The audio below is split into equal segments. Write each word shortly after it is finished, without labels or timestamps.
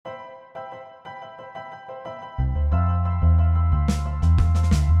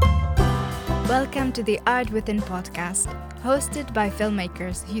Welcome to the Art Within podcast, hosted by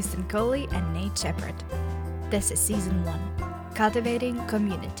filmmakers Houston Coley and Nate Shepard. This is Season 1, Cultivating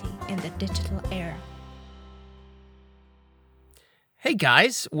Community in the Digital Era. Hey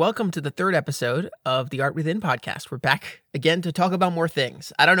guys, welcome to the third episode of the Art Within podcast. We're back again to talk about more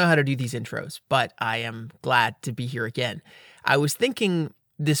things. I don't know how to do these intros, but I am glad to be here again. I was thinking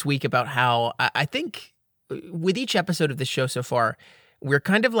this week about how I think with each episode of this show so far, we're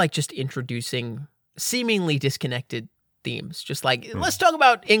kind of like just introducing seemingly disconnected themes. Just like, let's talk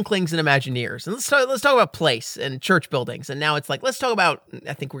about Inklings and Imagineers, and let's talk about place and church buildings. And now it's like, let's talk about,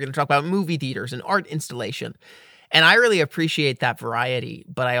 I think we're going to talk about movie theaters and art installation. And I really appreciate that variety,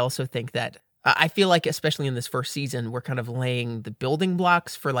 but I also think that I feel like, especially in this first season, we're kind of laying the building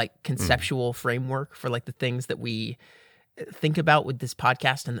blocks for like conceptual framework for like the things that we think about with this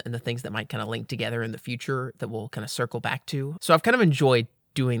podcast and the things that might kind of link together in the future that we'll kind of circle back to. So I've kind of enjoyed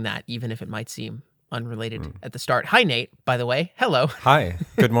doing that, even if it might seem unrelated at the start. Hi, Nate, by the way. Hello. Hi.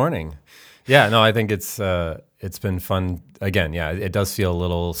 Good morning. Yeah, no, I think it's been fun. Again, yeah, it does feel a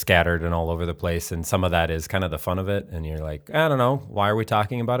little scattered and all over the place. And some of that is kind of the fun of it. And you're like, I don't know, why are we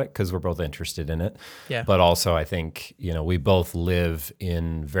talking about it? Because we're both interested in it. Yeah. But also, I think, we both live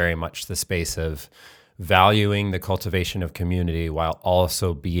in very much the space of valuing the cultivation of community while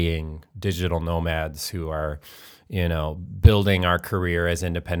also being digital nomads who are, building our career as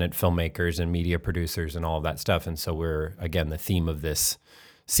independent filmmakers and media producers and all of that stuff. And so the theme of this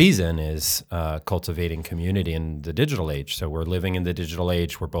season is cultivating community in the digital age. So we're living in the digital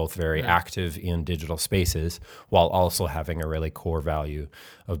age. We're both very active in digital spaces while also having a really core value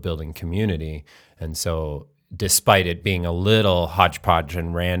of building community. And so despite it being a little hodgepodge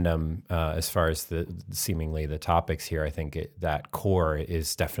and random as far as seemingly the topics here, I think that core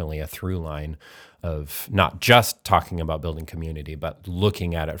is definitely a through line of not just talking about building community, but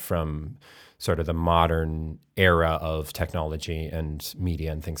looking at it from sort of the modern era of technology and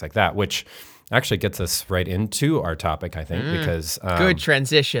media and things like that, which actually gets us right into our topic, I think, because... Good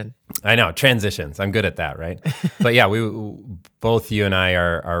transition. I know, transitions. I'm good at that, right? But yeah, both you and I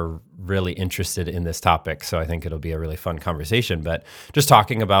are really interested in this topic, so I think it'll be a really fun conversation. But just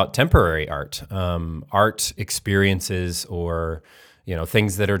talking about temporary art, art experiences or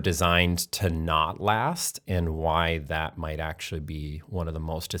things that are designed to not last, and why that might actually be one of the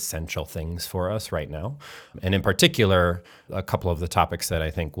most essential things for us right now. And in particular, a couple of the topics that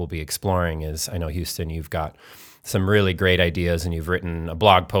I think we'll be exploring is, I know, Houston, you've got some really great ideas, and you've written a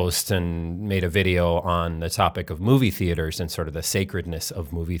blog post and made a video on the topic of movie theaters and sort of the sacredness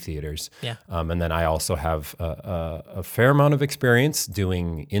of movie theaters. Yeah. And then I also have a fair amount of experience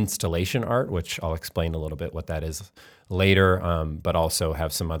doing installation art, which I'll explain a little bit what that is later, but also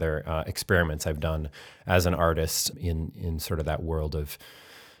have some other experiments I've done as an artist in sort of that world of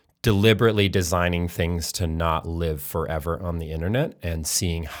deliberately designing things to not live forever on the internet and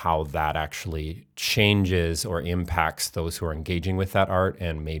seeing how that actually changes or impacts those who are engaging with that art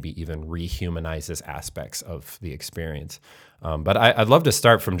and maybe even rehumanizes aspects of the experience. But I'd love to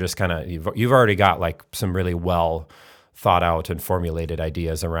start from just kind of, you've already got like some really well thought out and formulated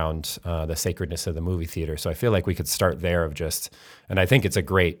ideas around the sacredness of the movie theater. So I feel like we could start there and I think it's a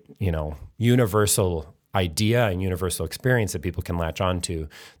great, universal idea and universal experience that people can latch onto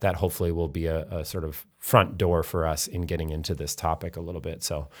that hopefully will be a sort of front door for us in getting into this topic a little bit.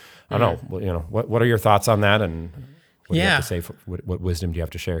 So I don't know, what are your thoughts on that, and what do you have to say? What wisdom do you have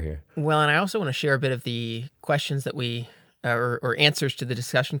to share here? Well, and I also want to share a bit of the questions that we or answers to the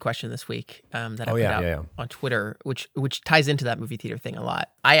discussion question this week that I put out on Twitter, which ties into that movie theater thing a lot.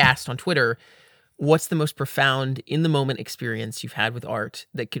 I asked on Twitter, what's the most profound in-the-moment experience you've had with art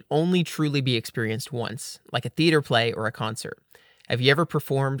that could only truly be experienced once, like a theater play or a concert? Have you ever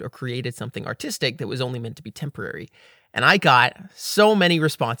performed or created something artistic that was only meant to be temporary? And I got so many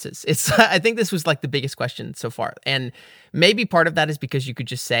responses. I think this was like the biggest question so far. And maybe part of that is because you could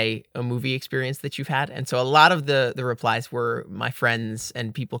just say a movie experience that you've had. And so a lot of the replies were my friends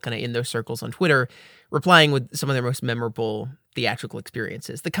and people kind of in those circles on Twitter replying with some of their most memorable theatrical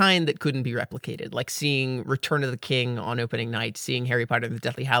experiences, the kind that couldn't be replicated, like seeing Return of the King on opening night, seeing Harry Potter and the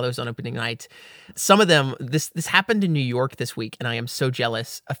Deathly Hallows on opening night. Some of them, this happened in New York this week, and I am so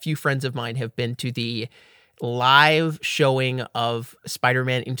jealous. A few friends of mine have been to the live showing of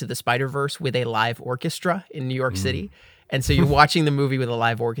Spider-Man Into the Spider-Verse with a live orchestra in New York City. And so you're watching the movie with a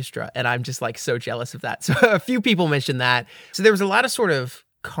live orchestra, and I'm just like so jealous of that. So a few people mentioned that. So there was a lot of sort of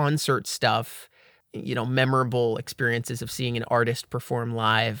concert stuff, memorable experiences of seeing an artist perform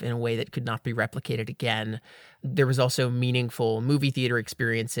live in a way that could not be replicated again. There was also meaningful movie theater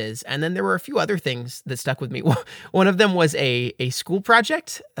experiences. And then there were a few other things that stuck with me. One of them was a school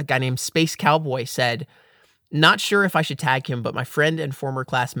project. A guy named Space Cowboy said, "Not sure if I should tag him, but my friend and former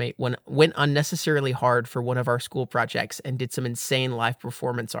classmate went unnecessarily hard for one of our school projects and did some insane live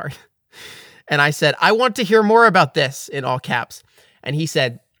performance art." And I said, "I want to hear more about this," in all caps. And he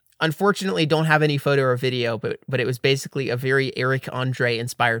said, "Unfortunately, don't have any photo or video, but it was basically a very Eric Andre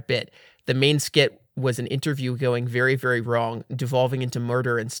inspired bit. The main skit was an interview going very, very wrong, devolving into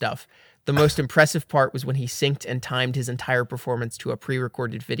murder and stuff. The most impressive part was when he synced and timed his entire performance to a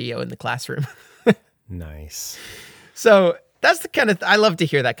pre-recorded video in the classroom." Nice. So that's the kind of, I love to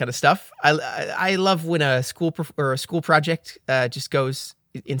hear that kind of stuff. I love when a school project just goes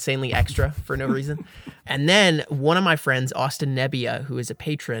insanely extra for no reason. And then one of my friends, Austin Nebbia, who is a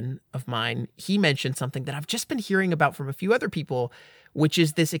patron of mine, he mentioned something that I've just been hearing about from a few other people, which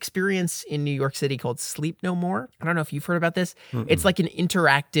is this experience in New York City called Sleep No More. I don't know if you've heard about this. Mm-mm. It's like an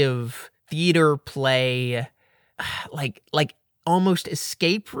interactive theater play, like almost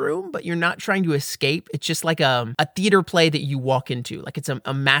escape room, but you're not trying to escape. It's just like a theater play that you walk into. Like it's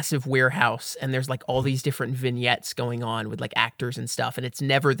a massive warehouse, and there's like all these different vignettes going on with like actors and stuff, and it's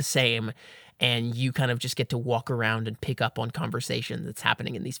never the same. And you kind of just get to walk around and pick up on conversation that's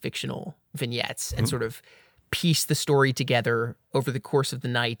happening in these fictional vignettes and sort of piece the story together over the course of the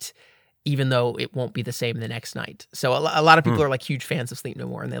night, even though it won't be the same the next night. So a lot of people are like huge fans of Sleep No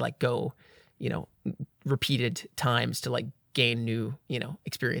More, and they like go, repeated times to like gain new,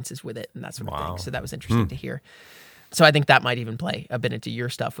 experiences with it and that sort of thing. So that was interesting to hear. So I think that might even play a bit into your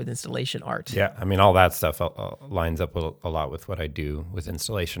stuff with installation art. Yeah, I mean, all that stuff lines up a lot with what I do with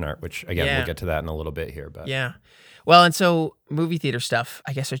installation art, which, again, we'll get to that in a little bit here. But yeah. Well, and so movie theater stuff,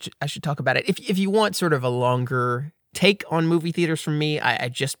 I guess I should talk about it. If you want sort of a longer take on movie theaters from me, I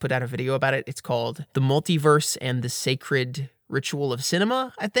just put out a video about it. It's called The Multiverse and the Sacred Ritual of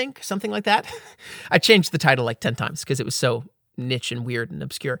Cinema, I think, something like that. I changed the title like 10 times because it was so niche and weird and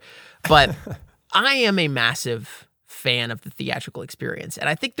obscure. But I am a massive fan of the theatrical experience. And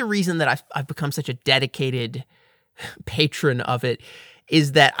I think the reason that I've become such a dedicated patron of it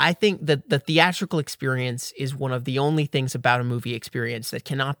is that I think that the theatrical experience is one of the only things about a movie experience that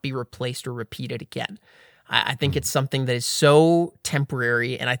cannot be replaced or repeated again. I think it's something that is so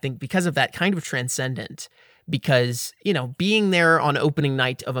temporary, and I think because of that, kind of transcendent. Because, being there on opening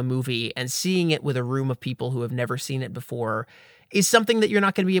night of a movie and seeing it with a room of people who have never seen it before is something that you're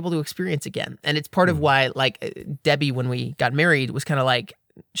not going to be able to experience again. And it's part of why, like, Debbie, when we got married, was kind of like,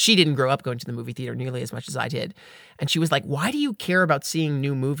 she didn't grow up going to the movie theater nearly as much as I did. And she was like, "Why do you care about seeing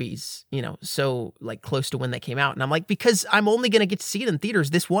new movies, so like close to when they came out?" And I'm like, because I'm only going to get to see it in theaters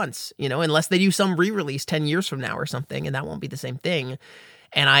this once, unless they do some re-release 10 years from now or something, and that won't be the same thing.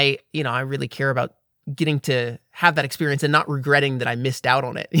 And I really care about getting to have that experience and not regretting that I missed out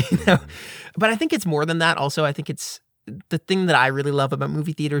on it, But I think it's more than that. Also, I think it's the thing that I really love about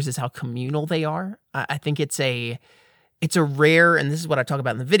movie theaters is how communal they are. I think it's a rare, and this is what I talk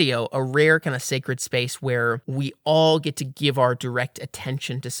about in the video, a rare kind of sacred space where we all get to give our direct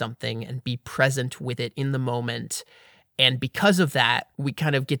attention to something and be present with it in the moment. And because of that, we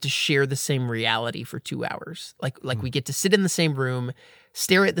kind of get to share the same reality for 2 hours. Like we get to sit in the same room,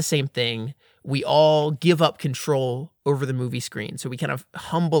 stare at the same thing. We all give up control over the movie screen. So we kind of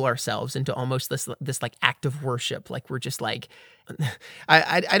humble ourselves into almost this like act of worship. Like we're just like,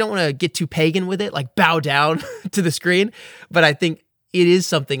 I don't want to get too pagan with it, like bow down to the screen. But I think it is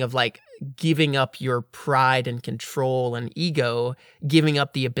something of like giving up your pride and control and ego, giving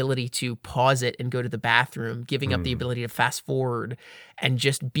up the ability to pause it and go to the bathroom, giving up the ability to fast forward, and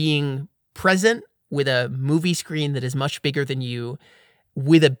just being present with a movie screen that is much bigger than you,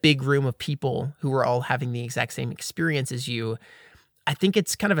 with a big room of people who are all having the exact same experience as you. I think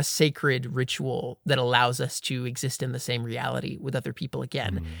it's kind of a sacred ritual that allows us to exist in the same reality with other people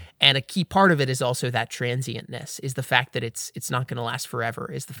again. And a key part of it is also that transientness, is the fact that it's not going to last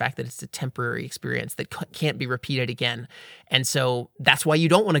forever, is the fact that it's a temporary experience that can't be repeated again. And so that's why you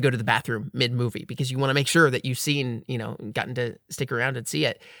don't want to go to the bathroom mid-movie, because you want to make sure that you've seen, gotten to stick around and see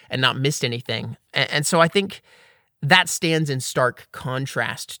it and not missed anything. And so I think that stands in stark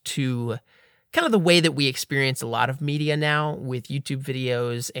contrast to kind of the way that we experience a lot of media now with YouTube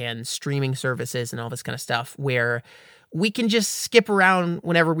videos and streaming services and all this kind of stuff, where we can just skip around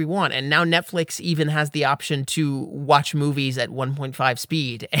whenever we want. And now Netflix even has the option to watch movies at 1.5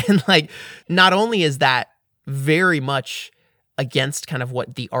 speed. And like, not only is that very much against kind of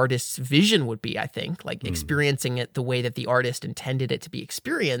what the artist's vision would be, I think, like experiencing it the way that the artist intended it to be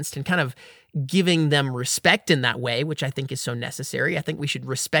experienced and kind of giving them respect in that way, which I think is so necessary. I think we should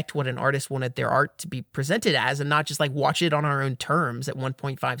respect what an artist wanted their art to be presented as and not just like watch it on our own terms at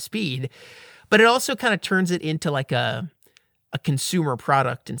 1.5 speed. But it also kind of turns it into like a consumer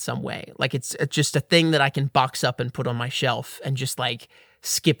product in some way. Like it's just a thing that I can box up and put on my shelf and just like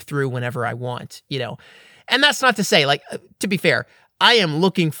skip through whenever I want, you know? And that's not to say, like, to be fair, I am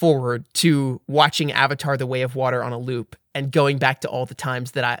looking forward to watching Avatar: The Way of Water on a loop and going back to all the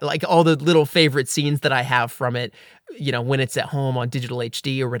times that I, like all the little favorite scenes that I have from it, you know, when it's at home on digital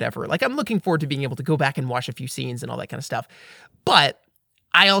HD or whatever. Like I'm looking forward to being able to go back and watch a few scenes and all that kind of stuff. But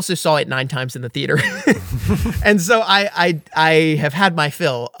I also saw it 9 times in the theater. And so I have had my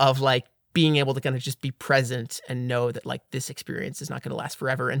fill of like being able to kind of just be present and know that like this experience is not going to last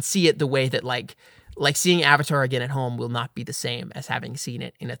forever and see it the way that like seeing Avatar again at home will not be the same as having seen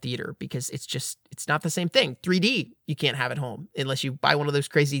it in a theater because it's not the same thing. 3D, you can't have at home unless you buy one of those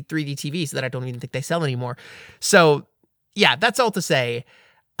crazy 3D TVs that I don't even think they sell anymore. So yeah, that's all to say.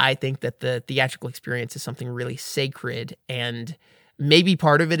 I think that the theatrical experience is something really sacred, and maybe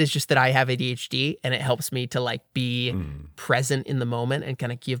part of it is just that I have ADHD and it helps me to like be present in the moment and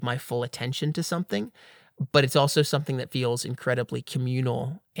kind of give my full attention to something. But it's also something that feels incredibly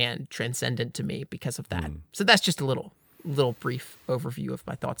communal and transcendent to me because of that. So that's just a little brief overview of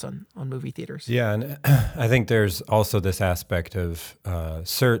my thoughts on movie theaters. Yeah, and I think there's also this aspect of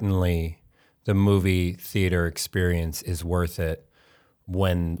certainly the movie theater experience is worth it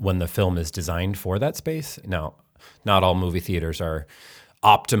when the film is designed for that space. Now, not all movie theaters are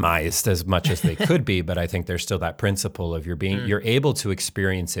optimized as much as they could be, but I think there's still that principle of you're able to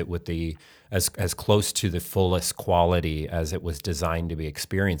experience it with the as close to the fullest quality as it was designed to be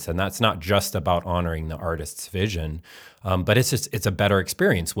experienced. And that's not just about honoring the artist's vision, but it's a better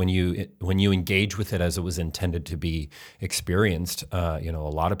experience when you engage with it as it was intended to be experienced. A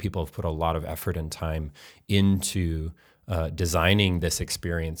lot of people have put a lot of effort and time into designing this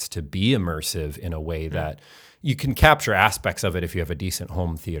experience to be immersive in a way that you can capture aspects of it if you have a decent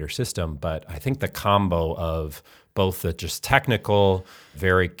home theater system. But I think the combo of both the just technical,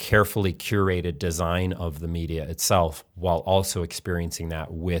 very carefully curated design of the media itself, while also experiencing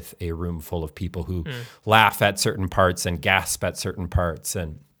that with a room full of people who laugh at certain parts and gasp at certain parts,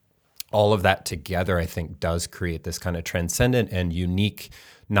 and all of that together, I think, does create this kind of transcendent and unique,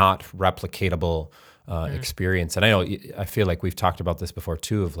 not replicatable experience. And I feel like we've talked about this before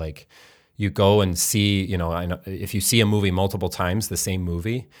too, of like, you go and see, I know if you see a movie multiple times, the same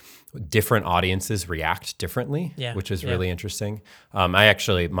movie, different audiences react differently, which is really interesting. I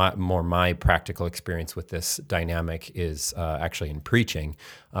actually, my practical experience with this dynamic is actually in preaching.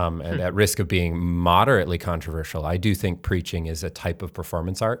 And at risk of being moderately controversial, I do think preaching is a type of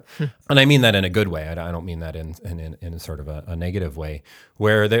performance art. And I mean that in a good way. I don't mean that in sort of a negative way,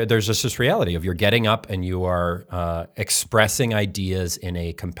 where there's just this reality of you're getting up and you are expressing ideas in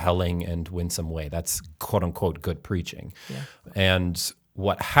a compelling and winsome way. That's quote unquote good preaching. Yeah. And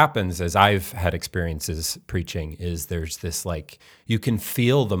what happens as I've had experiences preaching is there's this like, you can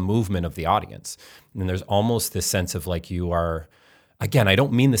feel the movement of the audience. And there's almost this sense of like you are, again, I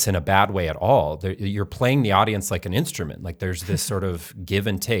don't mean this in a bad way at all. You're playing the audience like an instrument. Like there's this sort of give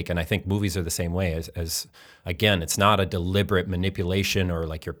and take. And I think movies are the same way as again, it's not a deliberate manipulation or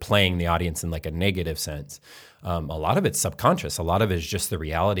like you're playing the audience in like a negative sense. A lot of it's subconscious. A lot of it is just the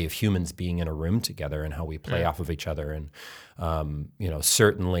reality of humans being in a room together and how we play off of each other. And,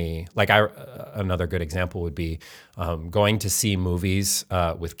 certainly like another good example would be going to see movies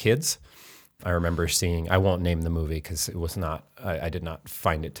with kids. I remember seeing, I won't name the movie because it was not, I did not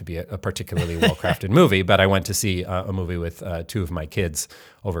find it to be a particularly well-crafted movie, but I went to see a movie with 2 of my kids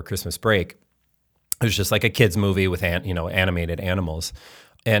over Christmas break. It was just like a kid's movie with, animated animals.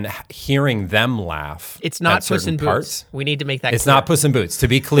 And hearing them laugh. It's not Puss in Boots. We need to make that It's clear. not Puss in Boots. To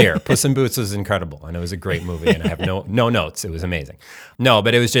be clear, Puss in Boots was incredible. And it was a great movie. And I have no notes. It was amazing. No,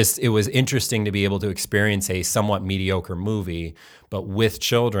 but it was interesting to be able to experience a somewhat mediocre movie, but with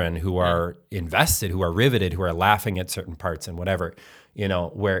children who are invested, who are riveted, who are laughing at certain parts and whatever,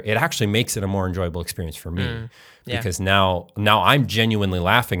 where it actually makes it a more enjoyable experience for me. Because now I'm genuinely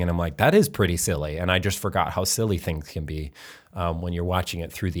laughing and I'm like, that is pretty silly. And I just forgot how silly things can be when you're watching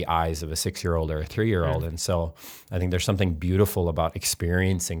it through the eyes of a 6-year-old or a 3-year-old. And so I think there's something beautiful about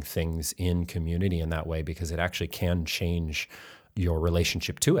experiencing things in community in that way, because it actually can change your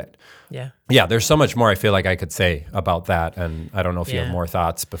relationship to it. Yeah, there's so much more I feel like I could say about that. And I don't know if you have more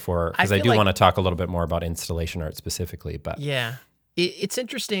thoughts before, because I do want to talk a little bit more about installation art specifically. But it's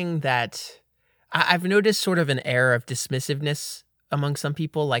interesting that I've noticed sort of an air of dismissiveness among some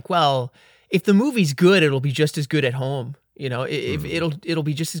people. Like, well, if the movie's good, it'll be just as good at home. If it'll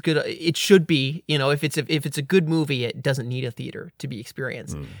be just as good. It should be. If it's a good movie, it doesn't need a theater to be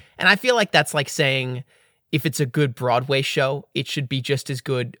experienced. And I feel like that's like saying, if it's a good Broadway show, it should be just as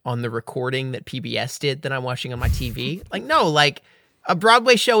good on the recording that PBS did that I'm watching on my TV. Like, no, like a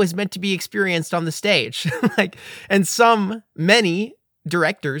Broadway show is meant to be experienced on the stage. And many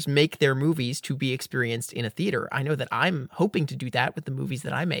directors make their movies to be experienced in a theater. I know that I'm hoping to do that with the movies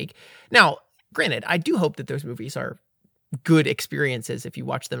that I make. Now, granted, I do hope that those movies are good experiences if you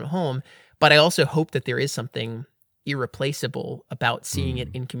watch them at home, but I also hope that there is something irreplaceable about seeing it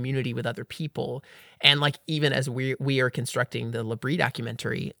in community with other people. And like, even as we are constructing the Labrie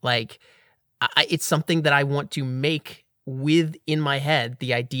documentary, like it's something that I want to make with in my head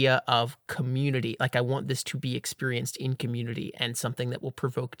the idea of community. Like, I want this to be experienced in community and something that will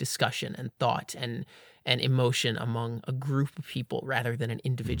provoke discussion and thought and emotion among a group of people rather than an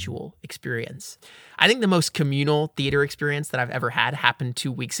individual experience. I think the most communal theater experience that I've ever had happened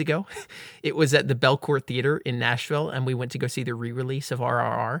 2 weeks ago. It was at the Belcourt Theater in Nashville, and we went to go see the re-release of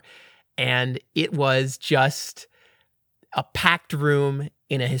RRR. And it was just a packed room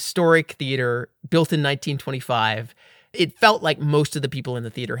in a historic theater built in 1925. It felt like most of the people in the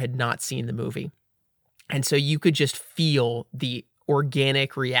theater had not seen the movie. And so you could just feel the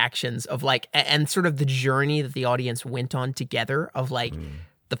organic reactions of like, and sort of the journey that the audience went on together of like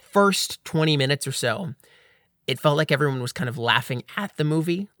the first 20 minutes or so. It felt like everyone was kind of laughing at the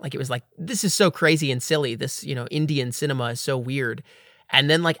movie. Like, it was like, this is so crazy and silly. This, Indian cinema is so weird. And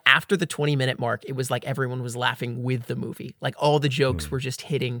then like after the 20-minute mark, it was like everyone was laughing with the movie. Like, all the jokes were just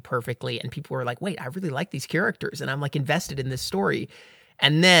hitting perfectly. And people were like, wait, I really like these characters. And I'm like invested in this story.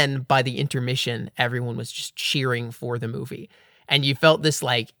 And then by the intermission, everyone was just cheering for the movie. And you felt this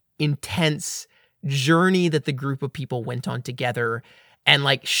like intense journey that the group of people went on together, and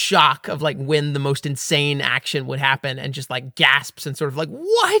like shock of like when the most insane action would happen, and just like gasps and sort of like,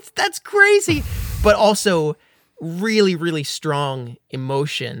 what? That's crazy. But also really, really strong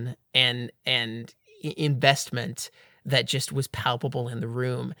emotion and investment that just was palpable in the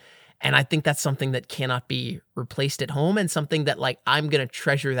room. And I think that's something that cannot be replaced at home, and something that like I'm going to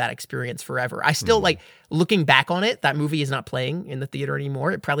treasure that experience forever. I still like looking back on it. That movie is not playing in the theater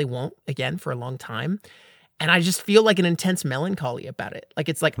anymore. It probably won't again for a long time. And I just feel like an intense melancholy about it. Like,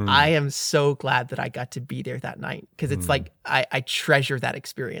 it's like, I am so glad that I got to be there that night, because it's like I treasure that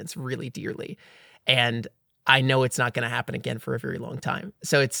experience really dearly. And I know it's not going to happen again for a very long time.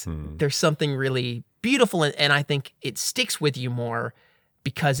 So there's something really beautiful, and I think it sticks with you more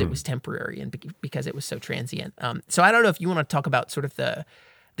because it was temporary and because it was so transient. So I don't know if you want to talk about sort of the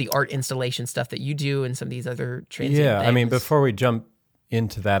art installation stuff that you do and some of these other transient things. I mean, before we jump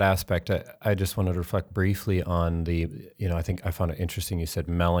into that aspect, I just wanted to reflect briefly on the, I think I found it interesting you said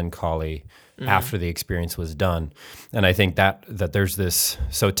melancholy after the experience was done. And I think that there's this,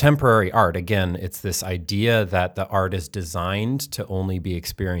 so temporary art, again, it's this idea that the art is designed to only be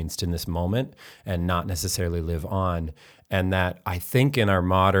experienced in this moment and not necessarily live on. And that I think in our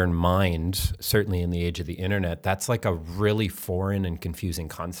modern mind, certainly in the age of the internet, that's like a really foreign and confusing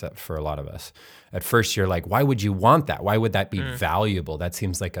concept for a lot of us. At first, you're like, why would you want that? Why would that be valuable? That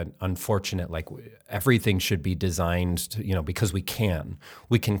seems like an unfortunate, like everything should be designed to, because we can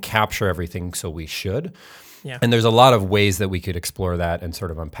capture everything, so we should. Yeah. And there's a lot of ways that we could explore that and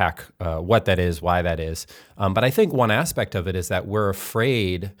sort of unpack what that is, why that is. But I think one aspect of it is that we're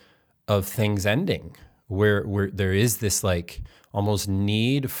afraid of things ending. Where there is this like almost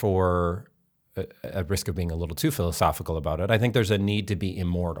need for, at risk of being a little too philosophical about it, I think there's a need to be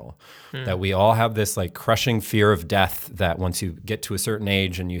immortal, that we all have this like crushing fear of death, that once you get to a certain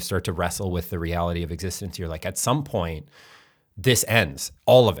age and you start to wrestle with the reality of existence, you're like, at some point, this ends,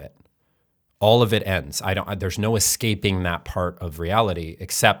 all of it ends. There's no escaping that part of reality,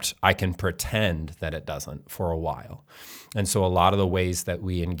 except I can pretend that it doesn't for a while. And so a lot of the ways that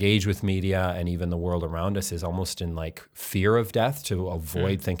we engage with media and even the world around us is almost in like fear of death, to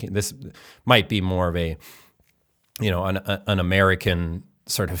avoid thinking. This might be more of a, an American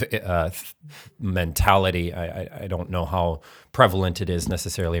sort of mentality. I don't know how prevalent it is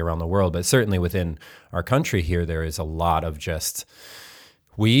necessarily around the world, but certainly within our country here, there is a lot of just,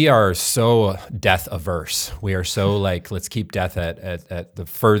 we are so death averse. We are so like, let's keep death at the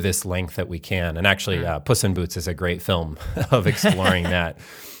furthest length that we can. And actually, Puss in Boots is a great film of exploring that,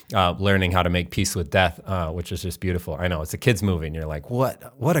 learning how to make peace with death, which is just beautiful. I know it's a kid's movie, and you're like,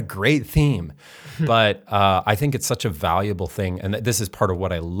 what a great theme. But I think it's such a valuable thing. And this is part of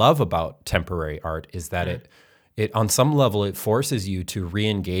what I love about temporary art, is that it on some level, it forces you to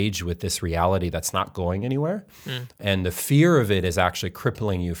re-engage with this reality that's not going anywhere. And the fear of it is actually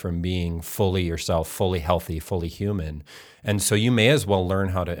crippling you from being fully yourself, fully healthy, fully human. And so you may as well learn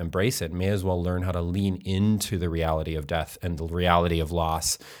how to embrace it, may as well learn how to lean into the reality of death and the reality of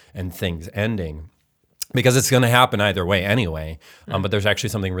loss and things ending. Because it's going to happen either way anyway. But there's actually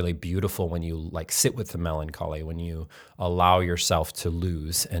something really beautiful when you like sit with the melancholy, when you allow yourself to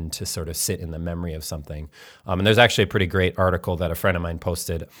lose and to sort of sit in the memory of something. And there's actually a pretty great article that a friend of mine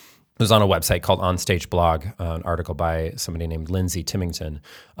posted. It was on a website called Onstage Blog, an article by somebody named Lindsay Timington,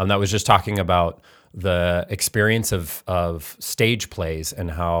 that was just talking about the experience of stage plays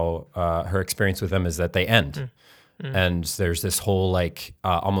and how her experience with them is that they end. And there's this whole like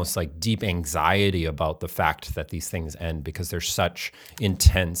almost like deep anxiety about the fact that these things end because they're such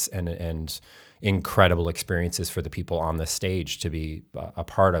intense and incredible experiences for the people on the stage to be a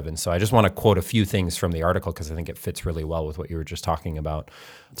part of. And so I just want to quote a few things from the article because I think it fits really well with what you were just talking about.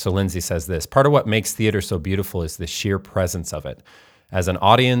 So Lindsay says this: part of what makes theater so beautiful is the sheer presence of it. As an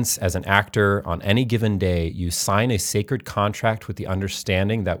audience, as an actor, on any given day, you sign a sacred contract with the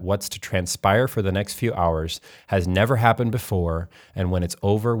understanding that what's to transpire for the next few hours has never happened before, and when it's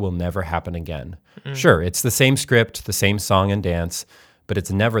over, will never happen again. Sure, it's the same script, the same song and dance, but it's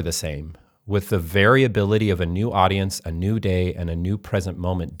never the same. With the variability of a new audience, a new day, and a new present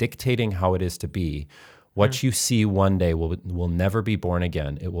moment dictating how it is to be, what you see one day will never be born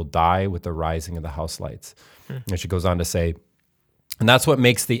again. It will die with the rising of the house lights. And she goes on to say, and that's what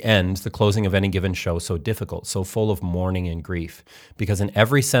makes the end, the closing of any given show, so difficult, so full of mourning and grief. Because in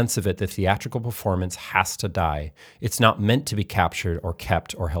every sense of it, the theatrical performance has to die. It's not meant to be captured or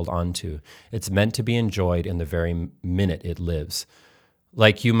kept or held onto. It's meant to be enjoyed in the very minute it lives.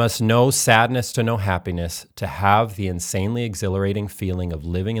 Like you must know sadness to know happiness, to have the insanely exhilarating feeling of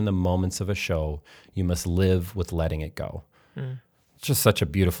living in the moments of a show, you must live with letting it go. Just such a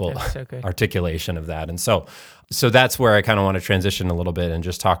beautiful articulation of that. And so that's where I kind of want to transition a little bit and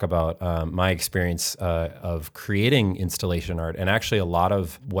just talk about my experience of creating installation art. And actually a lot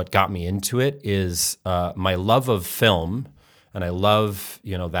of what got me into it is my love of film. And I love,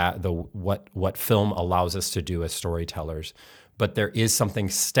 what film allows us to do as storytellers. But there is something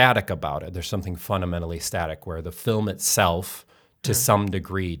static about it. There's something fundamentally static where the film itself to some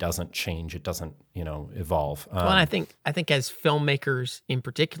degree doesn't change. It doesn't, evolve. Well, and I think as filmmakers in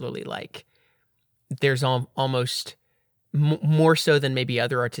particularly, like there's almost more so than maybe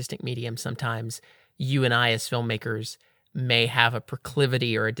other artistic mediums. Sometimes you and I as filmmakers may have a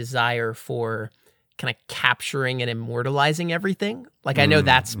proclivity or a desire for kind of capturing and immortalizing everything. Like I know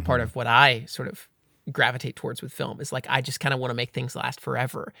that's part of what I sort of gravitate towards with film is like, I just kind of want to make things last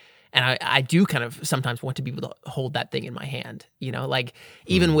forever. And I do kind of sometimes want to be able to hold that thing in my hand, like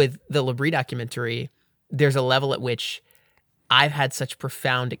even with the Labrie documentary, there's a level at which I've had such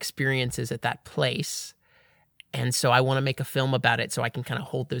profound experiences at that place. And so I want to make a film about it so I can kind of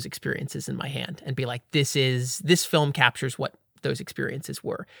hold those experiences in my hand and be like, this film captures what those experiences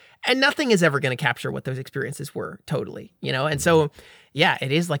were. And nothing is ever going to capture what those experiences were totally, And so, yeah,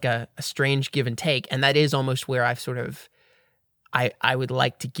 it is like a strange give and take. And that is almost where I've sort of, I would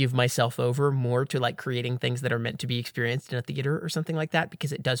like to give myself over more to like creating things that are meant to be experienced in a theater or something like that,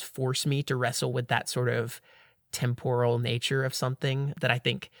 because it does force me to wrestle with that sort of temporal nature of something that I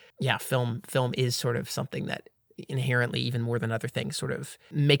think, film is sort of something that inherently, even more than other things, sort of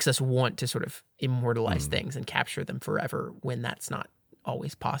makes us want to sort of immortalize things and capture them forever when that's not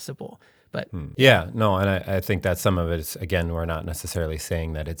always possible. But and I think that some of it is, again, we're not necessarily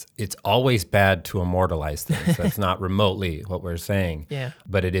saying that it's always bad to immortalize things. That's not remotely what we're saying. Yeah.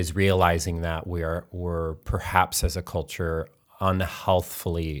 But it is realizing that we're perhaps as a culture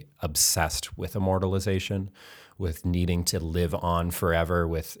unhealthfully obsessed with immortalization, with needing to live on forever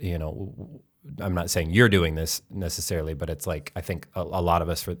with, I'm not saying you're doing this necessarily, but it's like, I think a lot of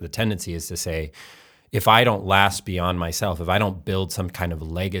us, the tendency is to say, if I don't last beyond myself, if I don't build some kind of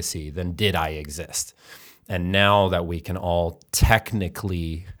legacy, then did I exist? And now that we can all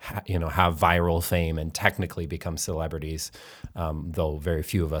technically, have viral fame and technically become celebrities, though very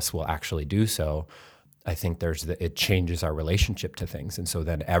few of us will actually do so, I think it changes our relationship to things. And so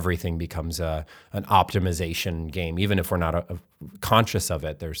then everything becomes an optimization game. Even if we're not conscious of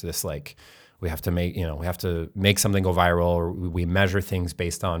it, there's this like, we have to make something go viral, or we measure things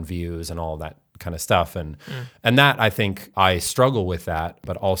based on views and all that kind of stuff. And that, I think I struggle with that,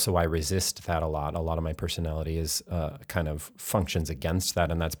 but also I resist that a lot. A lot of my personality is kind of functions against that.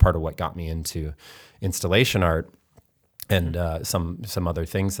 And that's part of what got me into installation art. And some other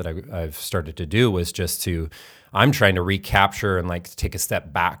things that I've started to do was just I'm trying to recapture and like take a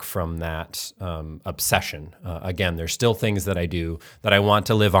step back from that obsession. Again, there's still things that I do that I want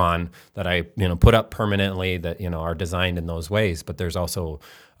to live on, that I put up permanently, that are designed in those ways. But there's also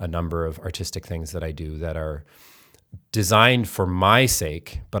a number of artistic things that I do that are designed for my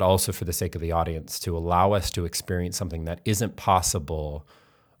sake, but also for the sake of the audience, to allow us to experience something that isn't possible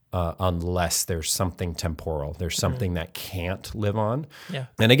unless there's something temporal, there's something that can't live on. Yeah.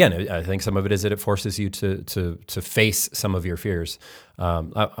 And again, I think some of it is that it forces you to face some of your fears. I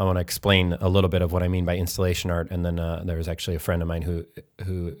want to explain a little bit of what I mean by installation art, and then there was actually a friend of mine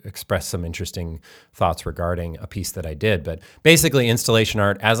who expressed some interesting thoughts regarding a piece that I did. But basically, installation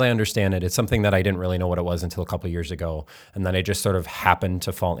art, as I understand it, it's something that I didn't really know what it was until a couple of years ago, and then I just sort of happened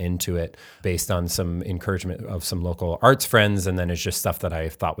to fall into it based on some encouragement of some local arts friends, and then it's just stuff that I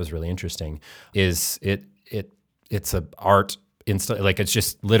thought was really interesting. It's a art. Like it's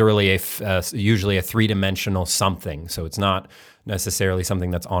just literally usually a three-dimensional something. So it's not necessarily something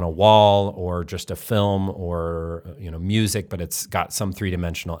that's on a wall or just a film or music, but it's got some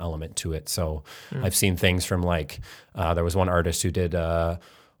three-dimensional element to it. So I've seen things from like there was one artist who did the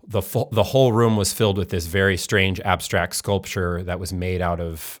whole room was filled with this very strange abstract sculpture that was made out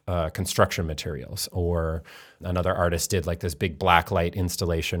of construction materials. Or another artist did like this big black light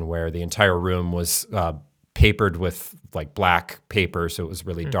installation where the entire room was papered with like black paper, so it was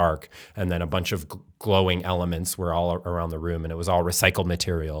really dark, and then a bunch of glowing elements were all around the room, and it was all recycled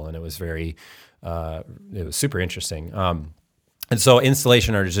material, and it was very it was super interesting. And so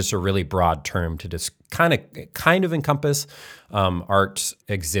installation art is just a really broad term to just kind of encompass art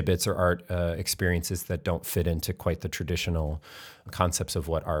exhibits or art experiences that don't fit into quite the traditional concepts of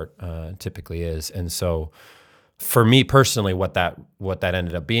what art typically is. And so for me personally, what that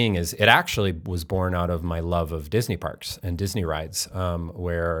ended up being is it actually was born out of my love of Disney parks and Disney rides,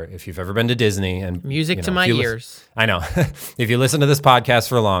 where if you've ever been to Disney and music to my ears. I know. If you listen to this podcast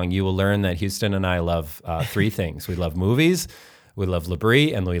for long, you will learn that Houston and I love three things. We love movies, we love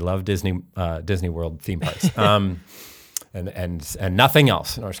Labrie, and we love Disney World theme parks. And nothing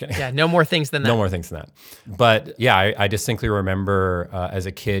else. No, I'm just kidding. Yeah, no more things than that. No more things than that. But yeah, I distinctly remember as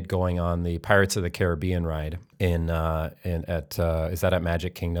a kid going on the Pirates of the Caribbean ride is that at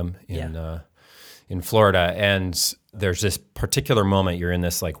Magic Kingdom in Florida? And there's this particular moment you're in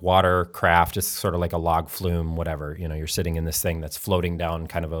this like watercraft, it's sort of like a log flume, whatever. You're sitting in this thing that's floating down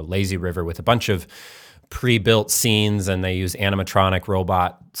kind of a lazy river with a bunch of pre-built scenes, and they use animatronic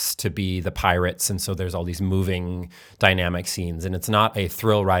robots to be the pirates, and so there's all these moving dynamic scenes, and it's not a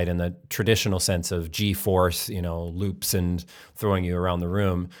thrill ride in the traditional sense of G-force, loops and throwing you around the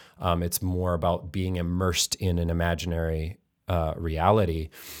room. It's more about being immersed in an imaginary reality.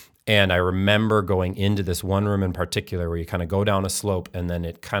 And I remember going into this one room in particular where you kind of go down a slope, and then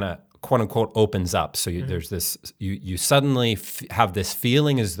it kind of quote unquote opens up. So there's this, you suddenly have this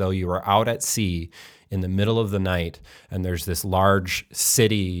feeling as though you are out at sea in the middle of the night, and there's this large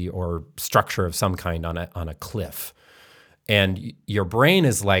city or structure of some kind on a cliff. And your brain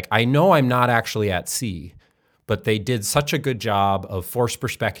is like, I know I'm not actually at sea, but they did such a good job of forced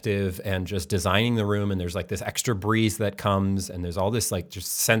perspective and just designing the room, and there's like this extra breeze that comes, and there's all this like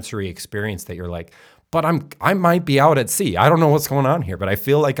just sensory experience that you're like, but I might be out at sea. I don't know what's going on here, but I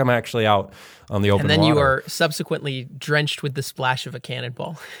feel like I'm actually out on the open water. And then you are subsequently drenched with the splash of a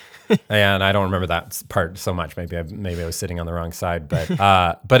cannonball. And I don't remember that part so much. Maybe I was sitting on the wrong side, but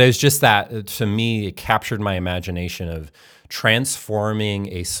it was just that, to me, it captured my imagination of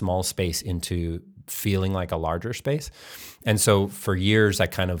transforming a small space into feeling like a larger space. And so for years, I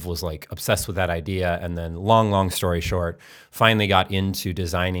kind of was like obsessed with that idea. And then long story short, finally got into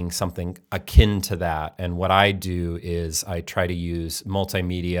designing something akin to that. And what I do is I try to use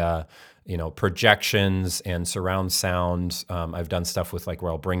multimedia, projections and surround sound. I've done stuff with like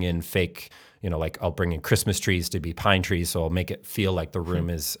where I'll bring in fake, like I'll bring in Christmas trees to be pine trees. So I'll make it feel like the room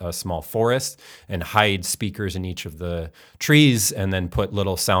is a small forest, and hide speakers in each of the trees, and then put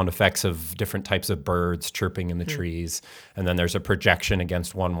little sound effects of different types of birds chirping in the trees. And then there's a projection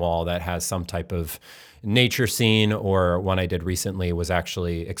against one wall that has some type of nature scene, or one I did recently was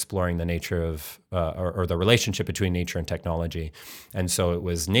actually exploring the nature of or the relationship between nature and technology. And so it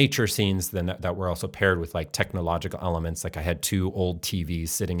was nature scenes then that were also paired with like technological elements. Like I had 2 old TVs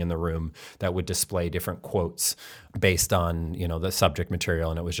sitting in the room that would display different quotes based on the subject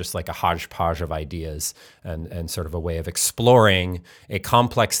material, and it was just like a hodgepodge of ideas and sort of a way of exploring a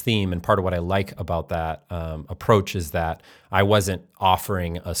complex theme. And part of what I like about that approach is that I wasn't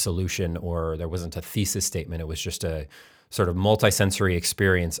offering a solution, or there wasn't a thesis statement. It was just a sort of multisensory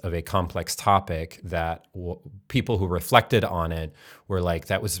experience of a complex topic that people who reflected on it were like,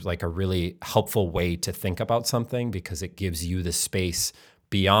 that was like a really helpful way to think about something, because it gives you the space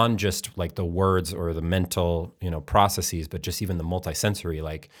beyond just like the words or the mental, processes, but just even the multisensory,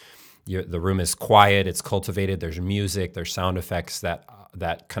 like the room is quiet, it's cultivated, there's music, there's sound effects that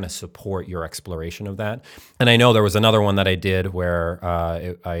kind of support your exploration of that. And I know there was another one that I did where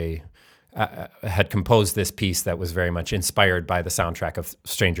I had composed this piece that was very much inspired by the soundtrack of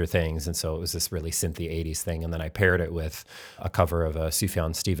Stranger Things. And so it was this really synthy 80s thing. And then I paired it with a cover of a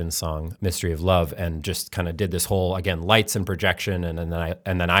Sufjan Stevens song, Mystery of Love, and just kind of did this whole, again, lights and projection. And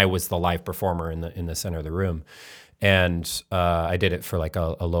then I was the live performer in the center of the room. And I did it for like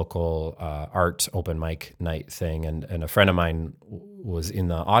a local art open mic night thing. And a friend of mine was in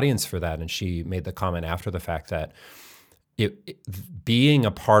the audience for that. And she made the comment after the fact that being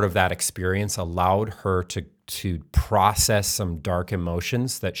a part of that experience allowed her to process some dark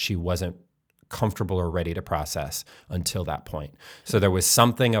emotions that she wasn't comfortable or ready to process until that point. So there was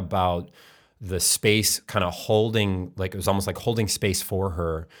something about the space kind of holding, like it was almost like holding space for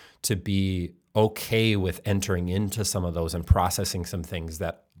her to be okay with entering into some of those and processing some things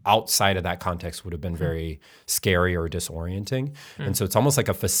that outside of that context would have been very scary or disorienting. And so it's almost like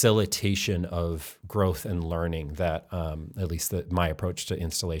a facilitation of growth and learning that at least my approach to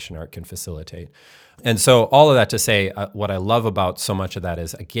installation art can facilitate. And so all of that to say, what I love about so much of that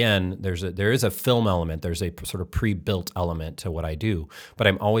is, again, there is a film element, there's a sort of pre-built element to what I do, but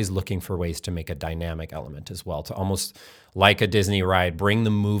I'm always looking for ways to make a dynamic element as well, to almost like a Disney ride, bring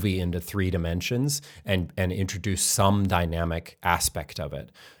the movie into 3 dimensions and introduce some dynamic aspect of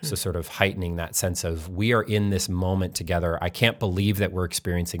it. So sort of heightening that sense of we are in this moment together. I can't believe that we're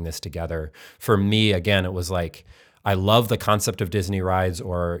experiencing this together. For me, again, it was like, I love the concept of Disney rides,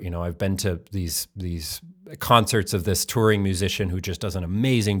 or, I've been to these concerts of this touring musician who just does an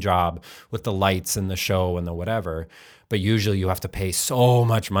amazing job with the lights and the show and the whatever. But usually you have to pay so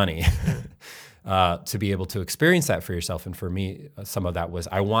much money to be able to experience that for yourself. And for me, some of that was,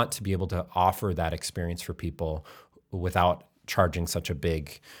 I want to be able to offer that experience for people without charging such a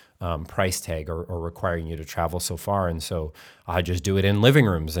big price tag or requiring you to travel so far. And so I just do it in living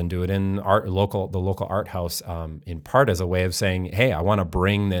rooms and do it in the local art house, in part as a way of saying, hey, I want to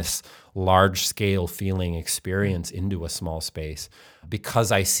bring this large scale feeling experience into a small space,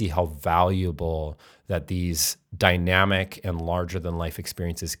 because I see how valuable that these dynamic and larger than life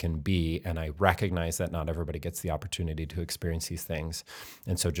experiences can be. And I recognize that not everybody gets the opportunity to experience these things.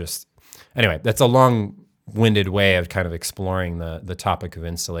 And so anyway, that's a long-winded way of kind of exploring the topic of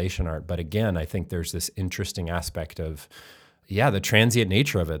installation art. But again, I think there's this interesting aspect of, the transient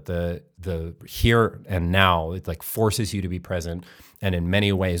nature of it, the here and now. It like forces you to be present. And in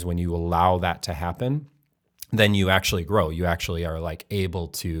many ways, when you allow that to happen, then you actually grow. You actually are like able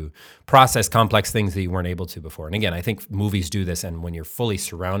to process complex things that you weren't able to before. And again, I think movies do this. And when you're fully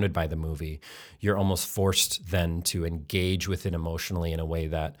surrounded by the movie, you're almost forced then to engage with it emotionally in a way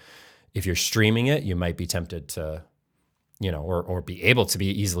that if you're streaming it, you might be tempted to, or be able to be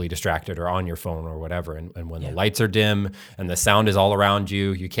easily distracted or on your phone or whatever. And when the lights are dim and the sound is all around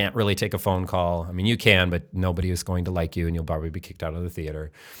you, you can't really take a phone call. I mean, you can, but nobody is going to like you and you'll probably be kicked out of the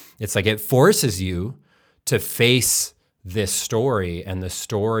theater. It's like it forces you to face this story, and the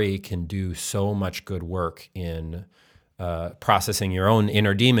story can do so much good work in processing your own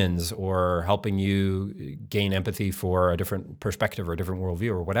inner demons or helping you gain empathy for a different perspective or a different worldview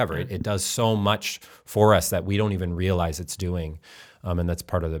or whatever. It does so much for us that we don't even realize it's doing. And that's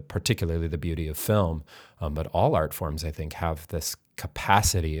part of particularly the beauty of film. But all art forms, I think, have this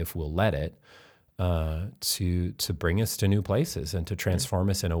capacity, if we'll let it, to bring us to new places and to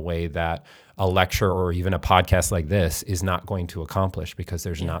transform us in a way that a lecture or even a podcast like this is not going to accomplish, because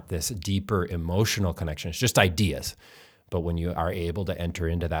there's not this deeper emotional connection. It's just ideas. But when you are able to enter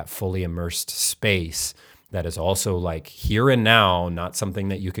into that fully immersed space that is also like here and now, not something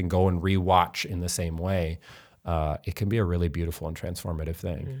that you can go and rewatch in the same way, it can be a really beautiful and transformative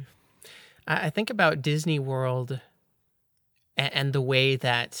thing. I think about Disney World and the way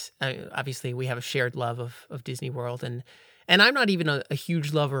that obviously we have a shared love of Disney World, and I'm not even a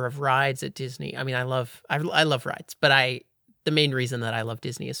huge lover of rides at Disney. I mean, I love rides, but the main reason that I love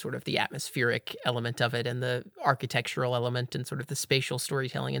Disney is sort of the atmospheric element of it and the architectural element and sort of the spatial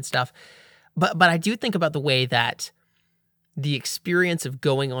storytelling and stuff. But I do think about the way that the experience of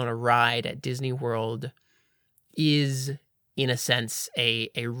going on a ride at Disney World is, in a sense, a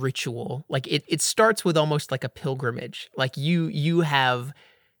ritual. Like it starts with almost like a pilgrimage. Like you have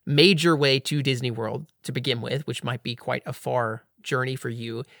made your way to Disney World to begin with, which might be quite a far journey for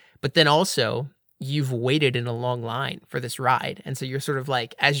you. But then also you've waited in a long line for this ride. And so you're sort of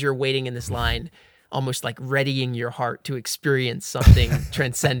like, as you're waiting in this line, almost like readying your heart to experience something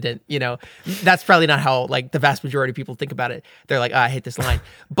transcendent. That's probably not how like the vast majority of people think about it. They're like, I hate this line.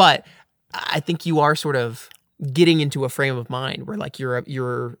 But I think you are sort of getting into a frame of mind where like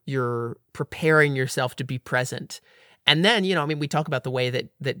you're preparing yourself to be present. And then, we talk about the way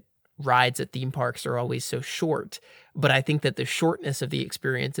that rides at theme parks are always so short, but I think that the shortness of the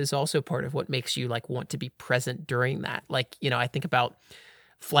experience is also part of what makes you like want to be present during that. Like, I think about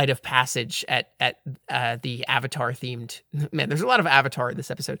Flight of Passage at the Avatar themed, man, there's a lot of Avatar in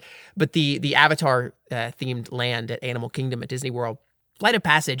this episode, but the Avatar themed land at Animal Kingdom at Disney World. Flight of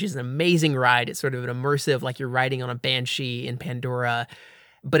Passage is an amazing ride. It's sort of an immersive, like you're riding on a banshee in Pandora,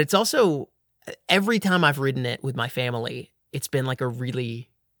 but it's also, every time I've ridden it with my family, it's been like a really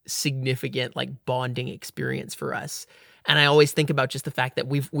significant like bonding experience for us. And I always think about just the fact that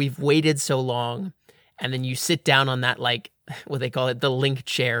we've waited so long, and then you sit down on that like what they call it, the link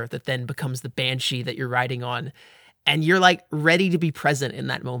chair that then becomes the banshee that you're riding on, and you're like ready to be present in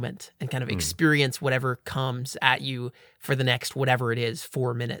that moment and kind of experience whatever comes at you for the next whatever it is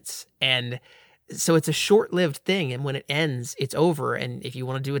 4 minutes. And so it's a short-lived thing, and when it ends, it's over. And if you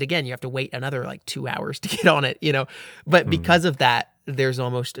want to do it again, you have to wait another like 2 hours to get on it, But because of that, there's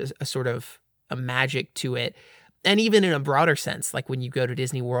almost a sort of a magic to it. And even in a broader sense, like when you go to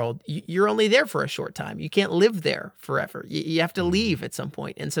Disney World, you're only there for a short time. You can't live there forever. You have to leave at some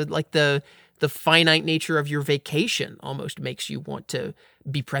point. And so like the finite nature of your vacation almost makes you want to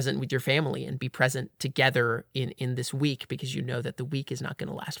be present with your family and be present together in this week, because you know that the week is not going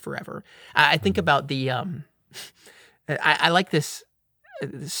to last forever. I think about the, I like this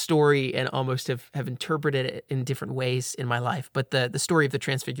story and almost have interpreted it in different ways in my life, but the story of the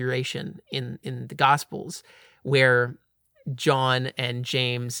Transfiguration in the Gospels, where John and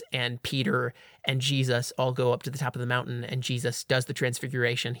James and Peter and Jesus all go up to the top of the mountain, and Jesus does the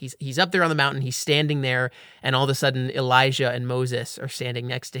Transfiguration. He's up there on the mountain, he's standing there, and all of a sudden Elijah and Moses are standing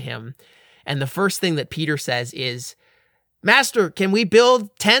next to him. And the first thing that Peter says is, "Master, can we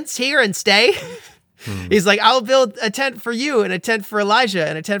build tents here and stay?" He's like, "I'll build a tent for you and a tent for Elijah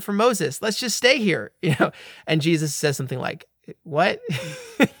and a tent for Moses. Let's just stay here." And Jesus says something like, "What?"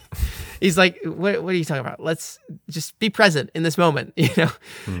 He's like, what are you talking about? Let's just be present in this moment,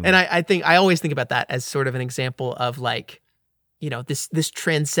 And I always think about that as sort of an example of like, this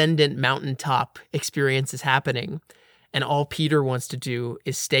transcendent mountaintop experience is happening, and all Peter wants to do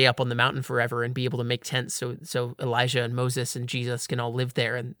is stay up on the mountain forever and be able to make tents so Elijah and Moses and Jesus can all live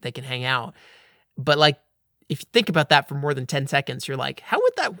there and they can hang out. But like, if you think about that for more than 10 seconds, you're like, how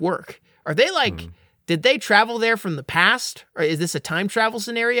would that work? Are they like, did they travel there from the past? Or is this a time travel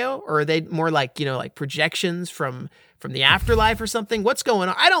scenario? Or are they more like, like projections from the afterlife or something? What's going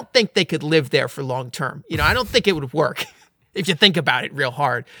on? I don't think they could live there for long term. I don't think it would work if you think about it real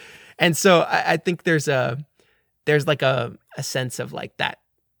hard. And so I think there's like a sense of like that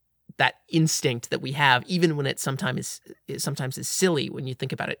instinct that we have, even when it sometimes is silly when you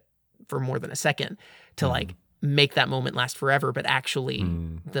think about it for more than a second, to like make that moment last forever. But actually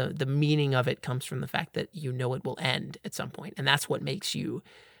the meaning of it comes from the fact that it will end at some point. And that's what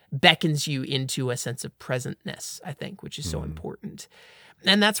beckons you into a sense of presentness, I think, which is so important.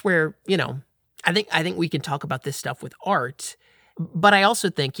 And that's where, I think we can talk about this stuff with art. But I also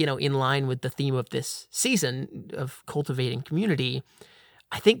think, in line with the theme of this season of cultivating community,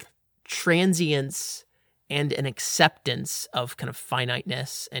 I think transience and an acceptance of kind of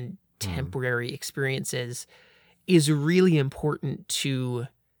finiteness and temporary experiences is really important to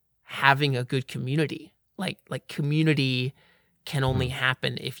having a good community. Like community can only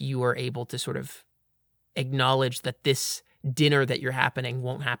happen if you are able to sort of acknowledge that this dinner that you're happening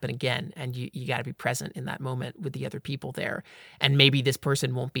won't happen again, and you got to be present in that moment with the other people there. And maybe this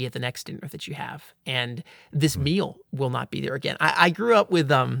person won't be at the next dinner that you have, and this meal will not be there again. I grew up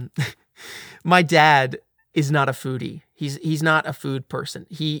with my dad is not a foodie. He's not a food person.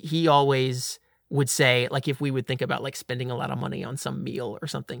 He always would say, like, if we would think about like spending a lot of money on some meal or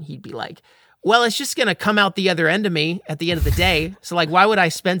something, he'd be like, well, it's just going to come out the other end of me at the end of the day. So like, why would I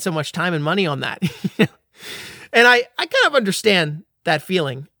spend so much time and money on that? And I kind of understand that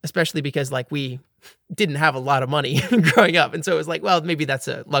feeling, especially because like we didn't have a lot of money growing up. And so it was like, well, maybe that's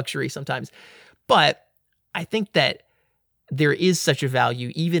a luxury sometimes. But I think that there is such a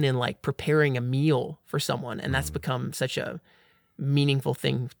value even in like preparing a meal for someone. And that's become such a meaningful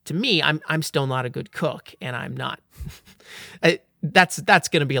thing to me. I'm still not a good cook, and I'm not. That's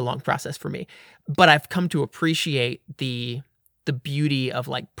going to be a long process for me. But I've come to appreciate the beauty of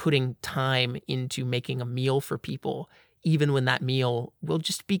like putting time into making a meal for people, even when that meal will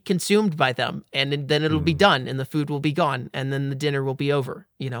just be consumed by them, and then it'll be done, and the food will be gone, and then the dinner will be over,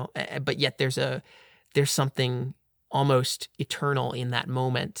 but yet there's something almost eternal in that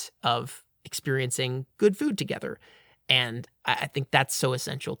moment of experiencing good food together. And I think that's so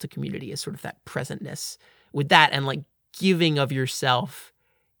essential to community, is sort of that presentness with that, and like giving of yourself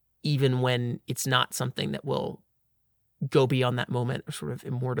even when it's not something that will go beyond that moment or sort of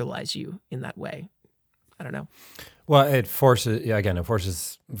immortalize you in that way. I don't know. Well, force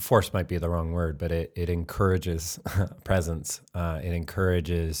might be the wrong word, but it encourages presence. It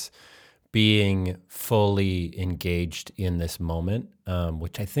encourages being fully engaged in this moment,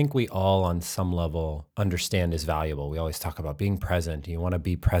 which I think we all on some level understand is valuable. We always talk about being present. You want to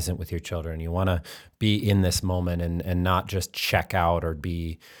be present with your children. You want to be in this moment and not just check out or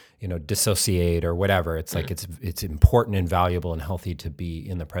be, dissociate or whatever. It's like it's important and valuable and healthy to be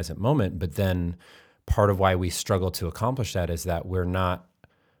in the present moment. But then part of why we struggle to accomplish that is that we're not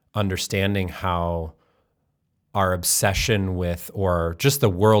understanding how our obsession with, or just the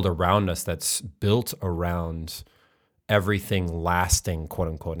world around us that's built around everything lasting, quote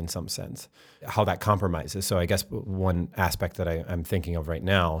unquote, in some sense, how that compromises. So I guess one aspect that I'm thinking of right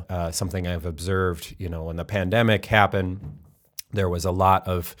now, something I've observed, when the pandemic happened, there was a lot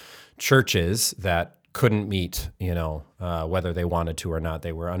of churches that couldn't meet, whether they wanted to or not.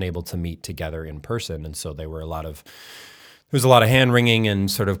 They were unable to meet together in person. And so there was a lot of hand-wringing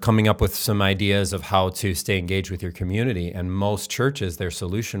and sort of coming up with some ideas of how to stay engaged with your community. And most churches, their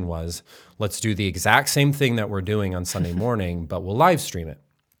solution was, let's do the exact same thing that we're doing on Sunday morning, but we'll live stream it.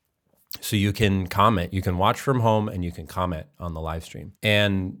 So you can comment, you can watch from home, and you can comment on the live stream.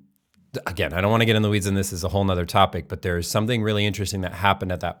 And again, I don't want to get in the weeds, and this is a whole nother topic, but there's something really interesting that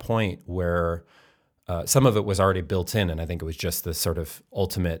happened at that point where some of it was already built in, and I think it was just the sort of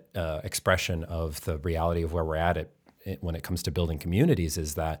ultimate expression of the reality of where we're at when it comes to building communities,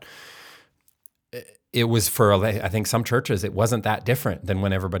 is that it was for, I think, some churches, it wasn't that different than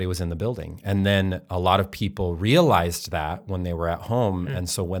when everybody was in the building. And then a lot of people realized that when they were at home. And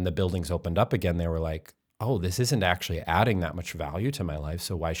so when the buildings opened up again, they were like, oh, this isn't actually adding that much value to my life,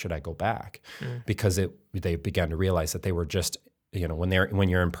 so why should I go back? Because they began to realize that they were just, when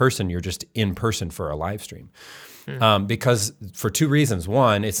you're in person, you're just in person for a live stream. Because for two reasons.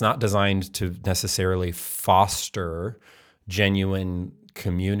 One, it's not designed to necessarily foster genuine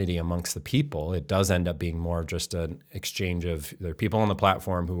community amongst the people. It does end up being more of just an exchange of, there are people on the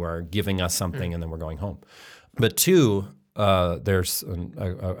platform who are giving us something and then we're going home. But two, there's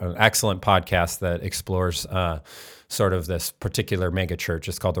an excellent podcast that explores sort of this particular mega church.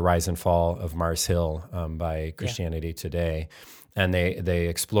 It's called The Rise and Fall of Mars Hill by Christianity Today. And they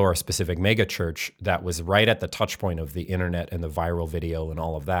explore a specific mega church that was right at the touch point of the internet and the viral video and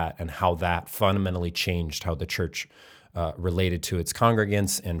all of that, and how that fundamentally changed how the church related to its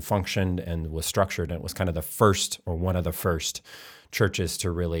congregants and functioned and was structured. And it was kind of the first, or one of the first churches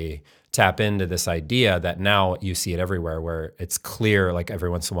to really tap into this idea that now you see it everywhere, where it's clear, like every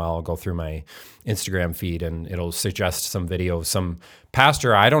once in a while I'll go through my Instagram feed and it'll suggest some video of some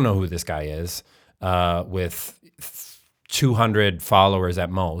pastor, I don't know who this guy is, with 200 followers at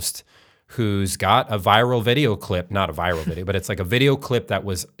most, who's got a viral video clip, not a viral video, but it's like a video clip that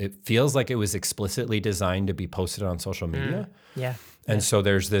it feels like it was explicitly designed to be posted on social media. And so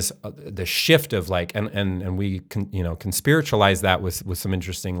there's this the shift of like, and we can spiritualize that with some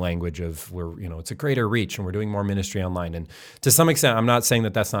interesting language of it's a greater reach and we're doing more ministry online. And to some extent, I'm not saying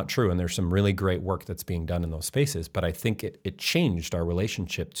that that's not true. And there's some really great work that's being done in those spaces, but I think it changed our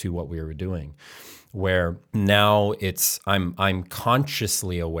relationship to what we were doing, where now I'm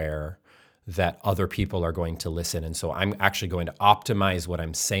consciously aware that other people are going to listen. And so I'm actually going to optimize what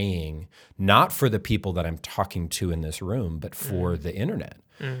I'm saying, not for the people that I'm talking to in this room, but for the internet.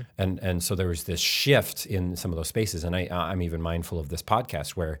 And so there was this shift in some of those spaces. And I'm even mindful of this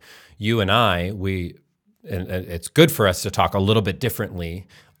podcast where you and I, and it's good for us to talk a little bit differently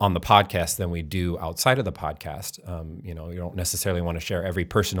on the podcast than we do outside of the podcast. You don't necessarily want to share every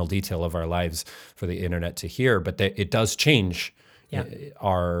personal detail of our lives for the internet to hear, but it does change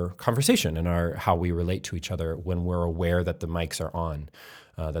our conversation and how we relate to each other when we're aware that the mics are on,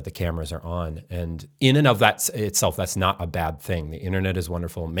 that the cameras are on. And in and of that itself, that's not a bad thing. The internet is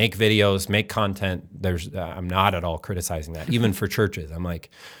wonderful. Make videos, make content. I'm not at all criticizing that, even for churches. I'm like,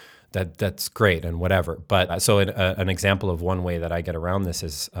 that's great and whatever. But so an example of one way that I get around this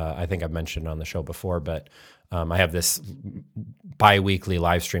is, I think I've mentioned on the show before, but I have this bi-weekly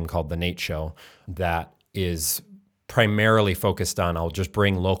live stream called The Nate Show that is primarily focused on, I'll just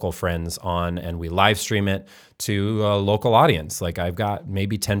bring local friends on and we live stream it to a local audience. Like I've got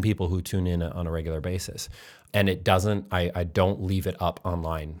maybe 10 people who tune in on a regular basis. And it doesn't, I don't leave it up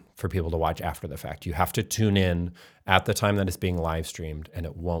online for people to watch after the fact. You have to tune in at the time that it's being live streamed, and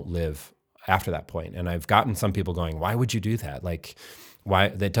it won't live after that point. And I've gotten some people going, why would you do that? Like, why?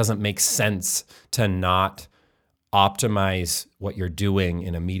 That doesn't make sense to not optimize what you're doing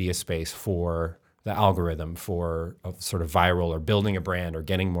in a media space for the algorithm, for a sort of viral or building a brand or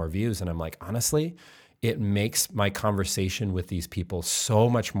getting more views. And I'm like, honestly, it makes my conversation with these people so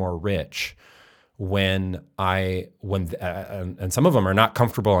much more rich and some of them are not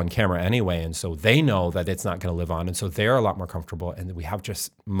comfortable on camera anyway, and so they know that it's not going to live on, and so they're a lot more comfortable, and we have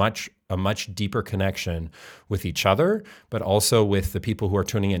just a much deeper connection with each other, but also with the people who are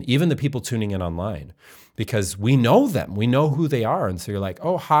tuning in, even the people tuning in online, because we know them, we know who they are, and so you're like,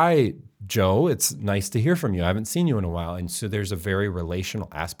 oh, hi, Joe, it's nice to hear from you. I haven't seen you in a while, and so there's a very relational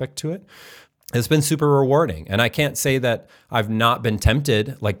aspect to it. It's been super rewarding. And I can't say that I've not been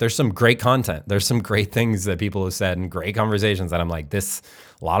tempted. Like there's some great content. There's some great things that people have said and great conversations that I'm like, a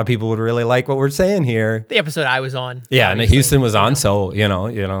lot of people would really like what we're saying here. The episode I was on. Yeah, and Houston was on. So,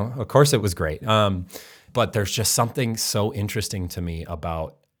 of course it was great. But there's just something so interesting to me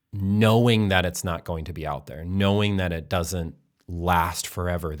about knowing that it's not going to be out there, knowing that it doesn't last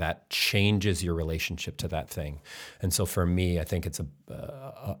forever. That changes your relationship to that thing. And so for me, I think it's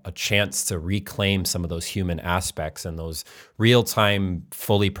a chance to reclaim some of those human aspects and those real-time,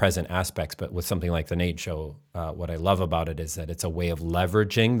 fully present aspects. But with something like the Nate Show, what I love about it is that it's a way of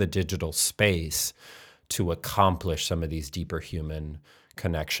leveraging the digital space to accomplish some of these deeper human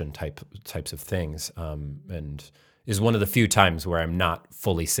connection types of things. And is one of the few times where I'm not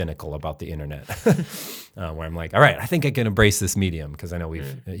fully cynical about the internet, where I'm like, all right, I think I can embrace this medium, because I know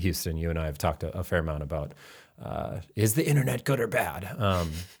Houston, you and I have talked a fair amount about, is the internet good or bad?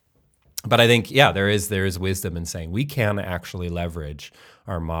 But I think, there is wisdom in saying we can actually leverage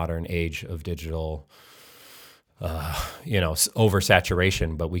our modern age of digital,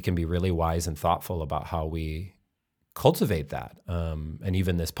 oversaturation, but we can be really wise and thoughtful about how we cultivate that. And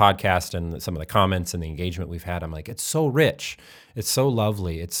even this podcast and some of the comments and the engagement we've had, I'm like, it's so rich. It's so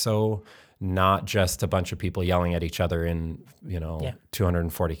lovely. It's so not just a bunch of people yelling at each other in,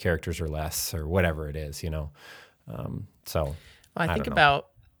 240 characters or less or whatever it is, So I think about,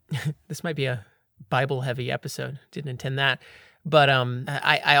 this might be a Bible heavy episode. Didn't intend that. But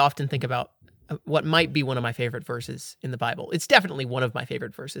I often think about what might be one of my favorite verses in the Bible. It's definitely one of my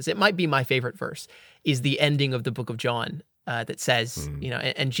favorite verses. It might be my favorite verse, is the ending of the book of John that says,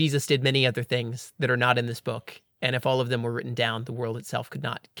 and Jesus did many other things that are not in this book. And if all of them were written down, the world itself could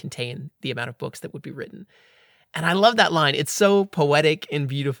not contain the amount of books that would be written. And I love that line. It's so poetic and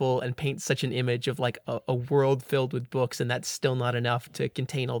beautiful and paints such an image of like a world filled with books. And that's still not enough to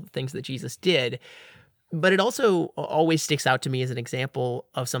contain all the things that Jesus did. But it also always sticks out to me as an example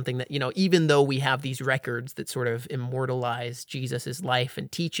of something that, even though we have these records that sort of immortalize Jesus's life and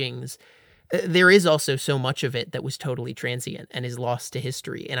teachings, there is also so much of it that was totally transient and is lost to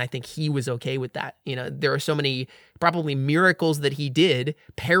history. And I think he was okay with that. There are so many probably miracles that he did,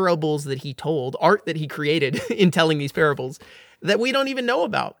 parables that he told, art that he created in telling these parables that we don't even know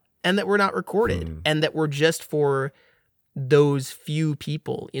about and that were not recorded and that were just for those few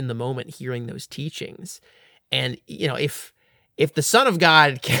people in the moment hearing those teachings. And, if the Son of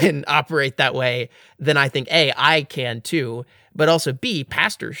God can operate that way, then I think, A, I can too, but also B,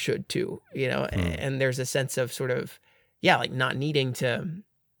 pastors should too, and there's a sense of sort of, like not needing to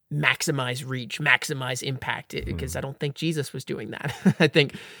maximize reach, maximize impact, because I don't think Jesus was doing that. I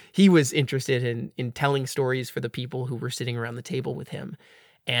think he was interested in telling stories for the people who were sitting around the table with him.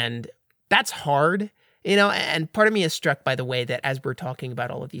 And that's hard. And part of me is struck by the way that as we're talking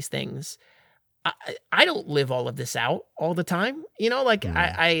about all of these things, I don't live all of this out all the time.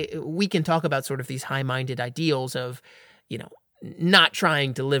 We can talk about sort of these high-minded ideals of, not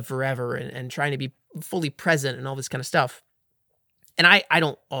trying to live forever and trying to be fully present and all this kind of stuff. And I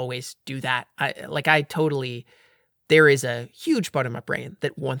don't always do that. There is a huge part of my brain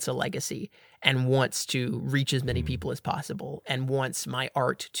that wants a legacy and wants to reach as many people as possible and wants my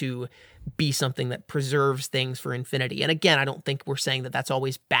art to be something that preserves things for infinity. And again, I don't think we're saying that that's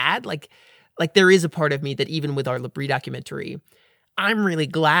always bad. Like there is a part of me that even with our Labrie documentary, I'm really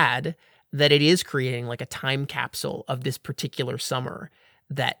glad that it is creating like a time capsule of this particular summer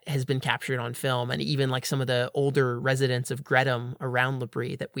that has been captured on film. And even like some of the older residents of Gretum around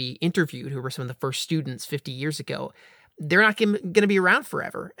Labrie that we interviewed, who were some of the first students 50 years ago, they're not going to be around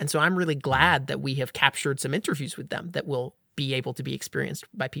forever. And so I'm really glad that we have captured some interviews with them that will be able to be experienced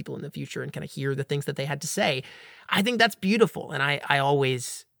by people in the future and kind of hear the things that they had to say. I think that's beautiful. And I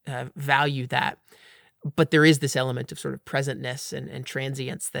always value that. But there is this element of sort of presentness and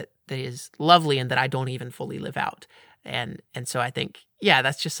transience that is lovely and that I don't even fully live out. And so I think, yeah,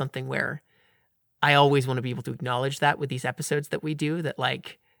 that's just something where I always want to be able to acknowledge that with these episodes that we do, that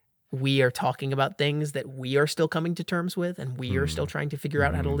like we are talking about things that we are still coming to terms with and we are still trying to figure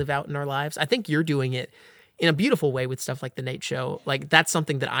out how to live out in our lives. I think you're doing it in a beautiful way with stuff like The Nate Show. Like that's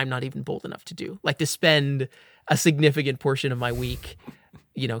something that I'm not even bold enough to do. Like to spend a significant portion of my week,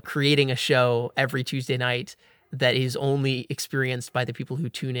 you know, creating a show every Tuesday night that is only experienced by the people who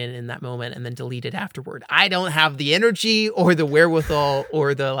tune in that moment and then delete it afterward. I don't have the energy or the wherewithal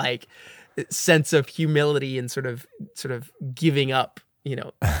or the like sense of humility and sort of giving up, you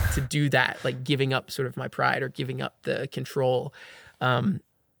know, to do that, like giving up sort of my pride or giving up the control. But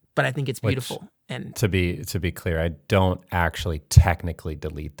I think it's beautiful. And to be clear, I don't actually technically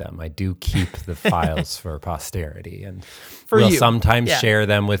delete them. I do keep the files for posterity, and we'll sometimes share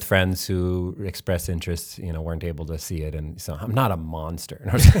them with friends who express interest, you know, weren't able to see it. And so I'm not a monster.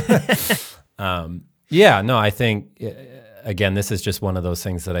 I think, again, this is just one of those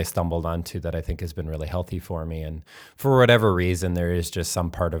things that I stumbled onto that I think has been really healthy for me. And for whatever reason, there is just some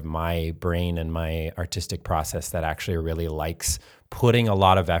part of my brain and my artistic process that actually really likes putting a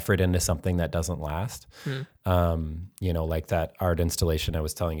lot of effort into something that doesn't last. You know, like that art installation I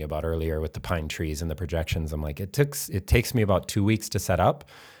was telling you about earlier with the pine trees and the projections. I'm like, it takes me about 2 weeks to set up,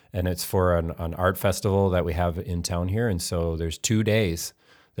 and it's for an art festival that we have in town here. And so there's 2 days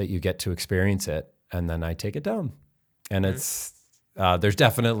that you get to experience it, and then I take it down. And it's there's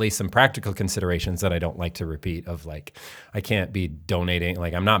definitely some practical considerations that I don't like to repeat of like, I can't be donating,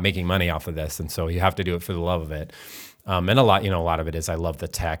 like I'm not making money off of this. And so you have to do it for the love of it. And a lot of it is I love the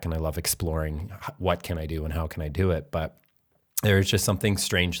tech and I love exploring what can I do and how can I do it. But there's just something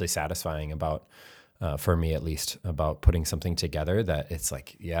strangely satisfying about, for me at least, about putting something together that it's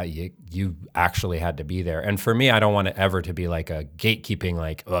like, yeah, you actually had to be there. And for me, I don't want it ever to be like a gatekeeping,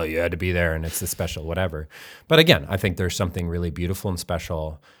 like, oh, you had to be there and it's a special whatever. But again, I think there's something really beautiful and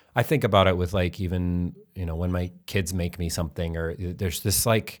special. I think about it with like even, you know, when my kids make me something, or there's this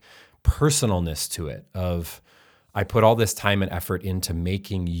like personalness to it of, I put all this time and effort into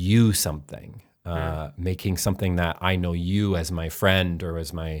making you something, making something that I know you as my friend or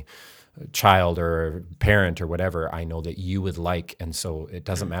as my child or parent or whatever, I know that you would like. And so it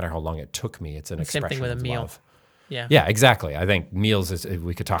doesn't matter how long it took me. It's an expression same thing with a meal. Love. Yeah, exactly. I think meals is,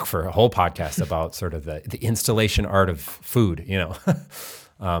 we could talk for a whole podcast about sort of the installation art of food, you know,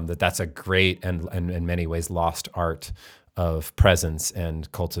 that's a great and in many ways lost art of presence and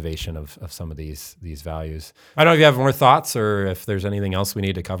cultivation of some of these values. I don't know if you have more thoughts or if there's anything else we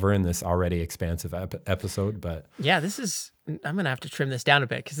need to cover in this already expansive episode, but yeah, I'm going to have to trim this down a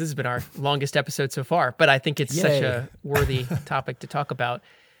bit because this has been our longest episode so far, but I think it's such a worthy topic to talk about.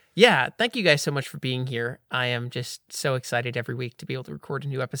 Yeah, thank you guys so much for being here. I am just so excited every week to be able to record a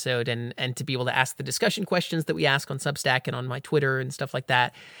new episode and to be able to ask the discussion questions that we ask on Substack and on my Twitter and stuff like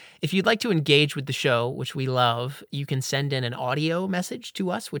that. If you'd like to engage with the show, which we love, you can send in an audio message to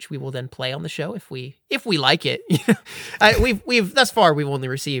us, which we will then play on the show if we like it. We've thus far we've only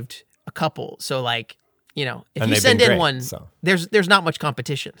received a couple, so like, you know, if you send in one, there's not much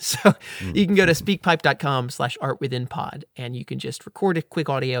competition. So you can go to speakpipe.com/artwithinpod and you can just record a quick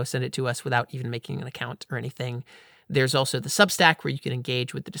audio, send it to us without even making an account or anything. There's also the Substack where you can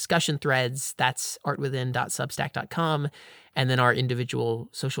engage with the discussion threads. That's artwithin.substack.com. And then our individual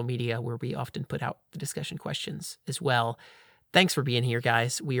social media where we often put out the discussion questions as well. Thanks for being here,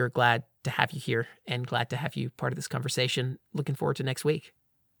 guys. We are glad to have you here and glad to have you part of this conversation. Looking forward to next week.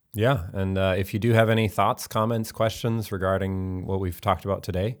 Yeah, and if you do have any thoughts, comments, questions regarding what we've talked about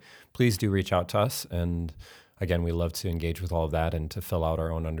today, please do reach out to us. And again, we love to engage with all of that and to fill out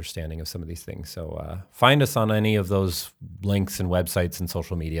our own understanding of some of these things. So find us on any of those links and websites and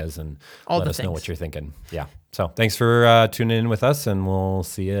social medias and let us know what you're thinking. Yeah. So thanks for tuning in with us, and we'll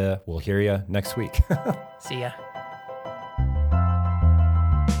hear you next week. See ya.